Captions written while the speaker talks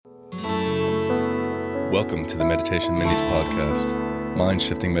Welcome to the Meditation Minis podcast,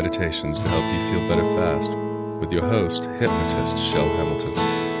 mind-shifting meditations to help you feel better fast, with your host, hypnotist Shell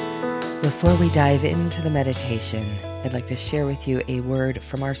Hamilton. Before we dive into the meditation, I'd like to share with you a word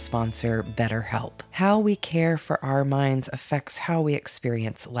from our sponsor, BetterHelp. How we care for our minds affects how we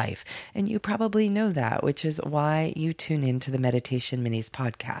experience life, and you probably know that, which is why you tune into the Meditation Minis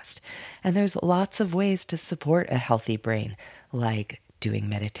podcast. And there's lots of ways to support a healthy brain, like doing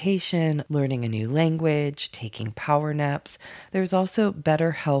meditation, learning a new language, taking power naps. There's also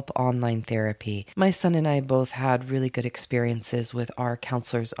BetterHelp online therapy. My son and I both had really good experiences with our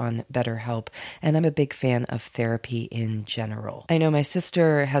counselors on BetterHelp, and I'm a big fan of therapy in general. I know my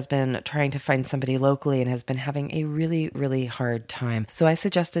sister has been trying to find somebody locally and has been having a really hard time. So I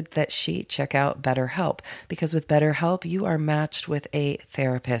suggested that she check out BetterHelp, because with BetterHelp, you are matched with a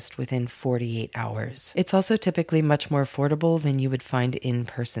therapist within 48 hours. It's also typically much more affordable than you would find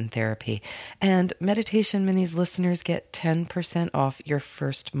in-person therapy. And Meditation Minis listeners get 10% off your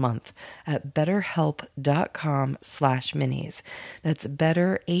first month at betterhelp.com/minis. That's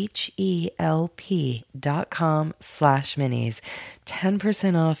betterhelp.com/minis.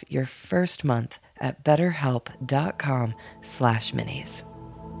 10% off your first month at betterhelp.com/minis.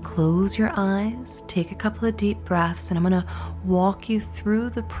 Close your eyes, take a couple of deep breaths, and I'm going to walk you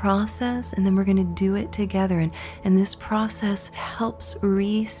through the process, and then we're going to do it together. And this process helps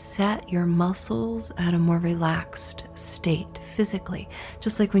reset your muscles at a more relaxed state physically.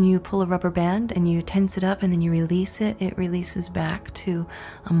 Just like when you pull a rubber band and you tense it up and then you release it, it releases back to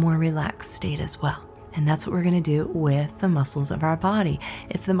a more relaxed state as well. And that's what we're going to do with the muscles of our body.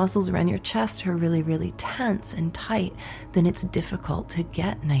 If the muscles around your chest are really tense and tight, then it's difficult to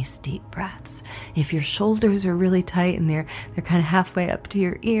get nice deep breaths. If your shoulders are really tight and they're kind of halfway up to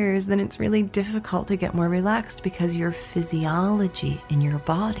your ears, then it's really difficult to get more relaxed, because your physiology in your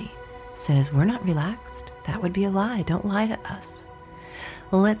body says we're not relaxed. That would be a lie. Don't lie to us.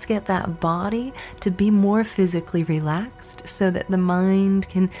 Let's get that body to be more physically relaxed so that the mind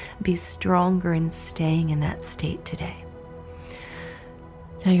can be stronger in staying in that state today.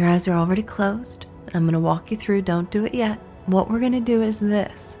 Now your eyes are already closed. I'm going to walk you through. Don't do it yet. What we're going to do is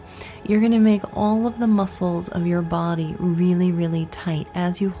this. You're going to make all of the muscles of your body really tight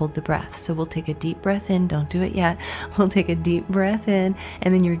as you hold the breath. So we'll take a deep breath in. Don't do it yet. We'll take a deep breath in,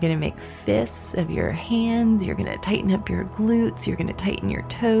 and then you're going to make fists of your hands. You're going to tighten up your glutes. You're going to tighten your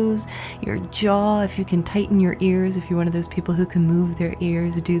toes, your jaw. If you can tighten your ears, if you're one of those people who can move their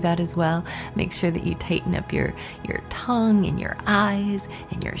ears, do that as well. Make sure that you tighten up your tongue and your eyes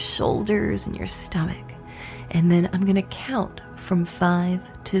and your shoulders and your stomach. And then I'm going to count from 5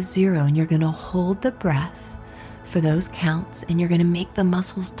 to 0, and you're going to hold the breath for those counts, and you're going to make the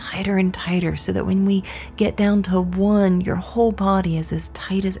muscles tighter and tighter, so that when we get down to 1, your whole body is as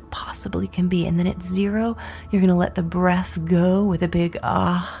tight as it possibly can be. And then at 0, you're going to let the breath go with a big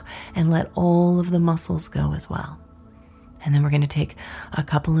ah, and let all of the muscles go as well. And then we're going to take a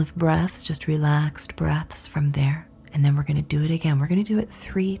couple of breaths, just relaxed breaths from there, and then we're going to do it again. We're going to do it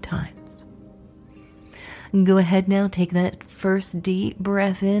 3 times. Go ahead now, take that first deep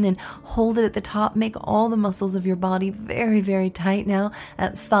breath in and hold it at the top. Make all the muscles of your body very tight now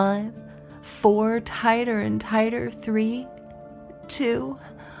at 5, 4, tighter and tighter, 3, 2,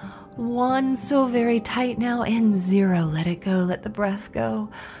 1, so very tight now, and 0. Let it go, let the breath go.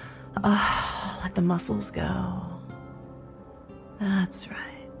 Let the muscles go. That's right.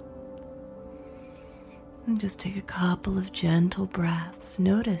 And just take a couple of gentle breaths.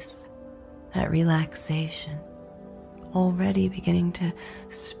 Notice that relaxation already beginning to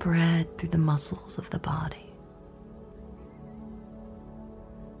spread through the muscles of the body.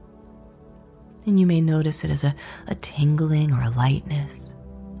 And you may notice it as a tingling or a lightness,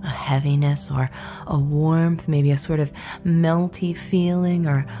 a heaviness or a warmth, maybe a sort of melty feeling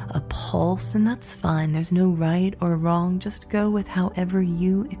or a pulse, and that's fine. There's no right or wrong. Just go with however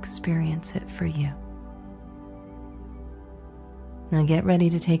you experience it for you. Now get ready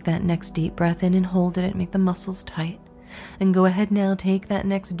to take that next deep breath in and hold it and make the muscles tight. And go ahead now, take that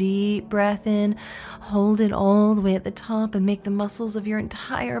next deep breath in, hold it all the way at the top, and make the muscles of your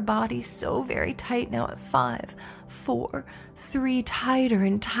entire body so very tight now at 5, 4, 3, tighter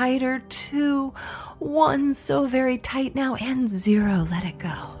and tighter, 2, 1, so very tight now, and 0. Let it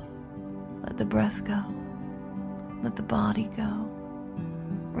go. Let the breath go. Let the body go.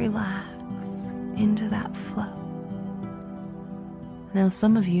 Relax into that flow. Now,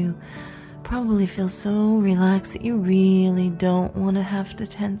 some of you probably feel so relaxed that you really don't want to have to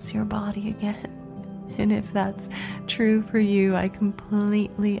tense your body again. And if that's true for you, I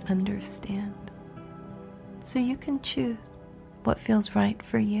completely understand. So you can choose what feels right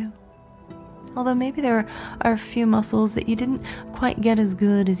for you. Although maybe there are a few muscles that you didn't quite get as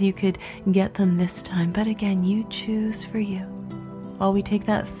good as you could get them this time. But again, you choose for you. While we take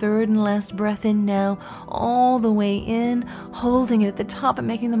that third and last breath in now, all the way in, holding it at the top and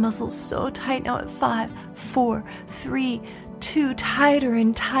making the muscles so tight. Now at 5, 4, 3, 2, tighter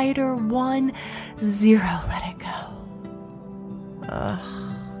and tighter, 1, 0, let it go.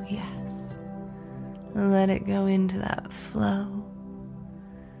 Oh, yes. Let it go into that flow.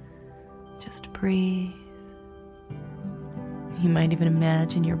 Just breathe. You might even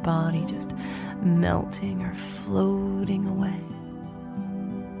imagine your body just melting or floating away.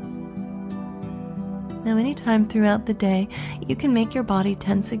 Now, anytime throughout the day, you can make your body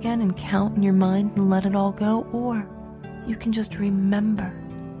tense again and count in your mind and let it all go, or you can just remember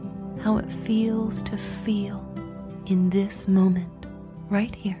how it feels to feel in this moment,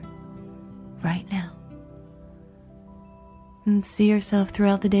 right here, right now. And see yourself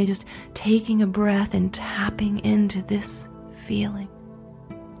throughout the day just taking a breath and tapping into this feeling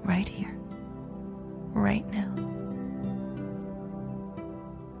right here, right now.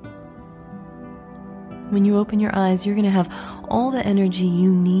 When you open your eyes, you're going to have all the energy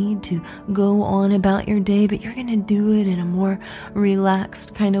you need to go on about your day, but you're going to do it in a more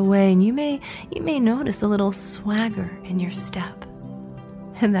relaxed kind of way. And you may notice a little swagger in your step,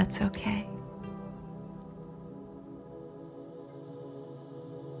 and that's okay.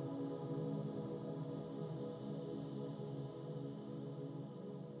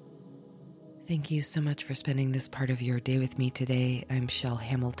 Thank you so much for spending this part of your day with me today. I'm Shell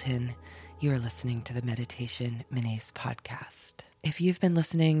Hamilton. You are listening to the Meditation Minis podcast. If you've been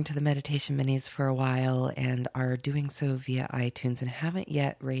listening to the Meditation Minis for a while and are doing so via iTunes and haven't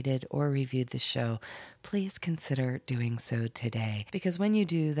yet rated or reviewed the show, please consider doing so today. Because when you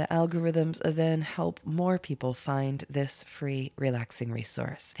do, the algorithms then help more people find this free, relaxing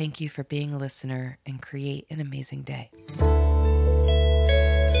resource. Thank you for being a listener and create an amazing day.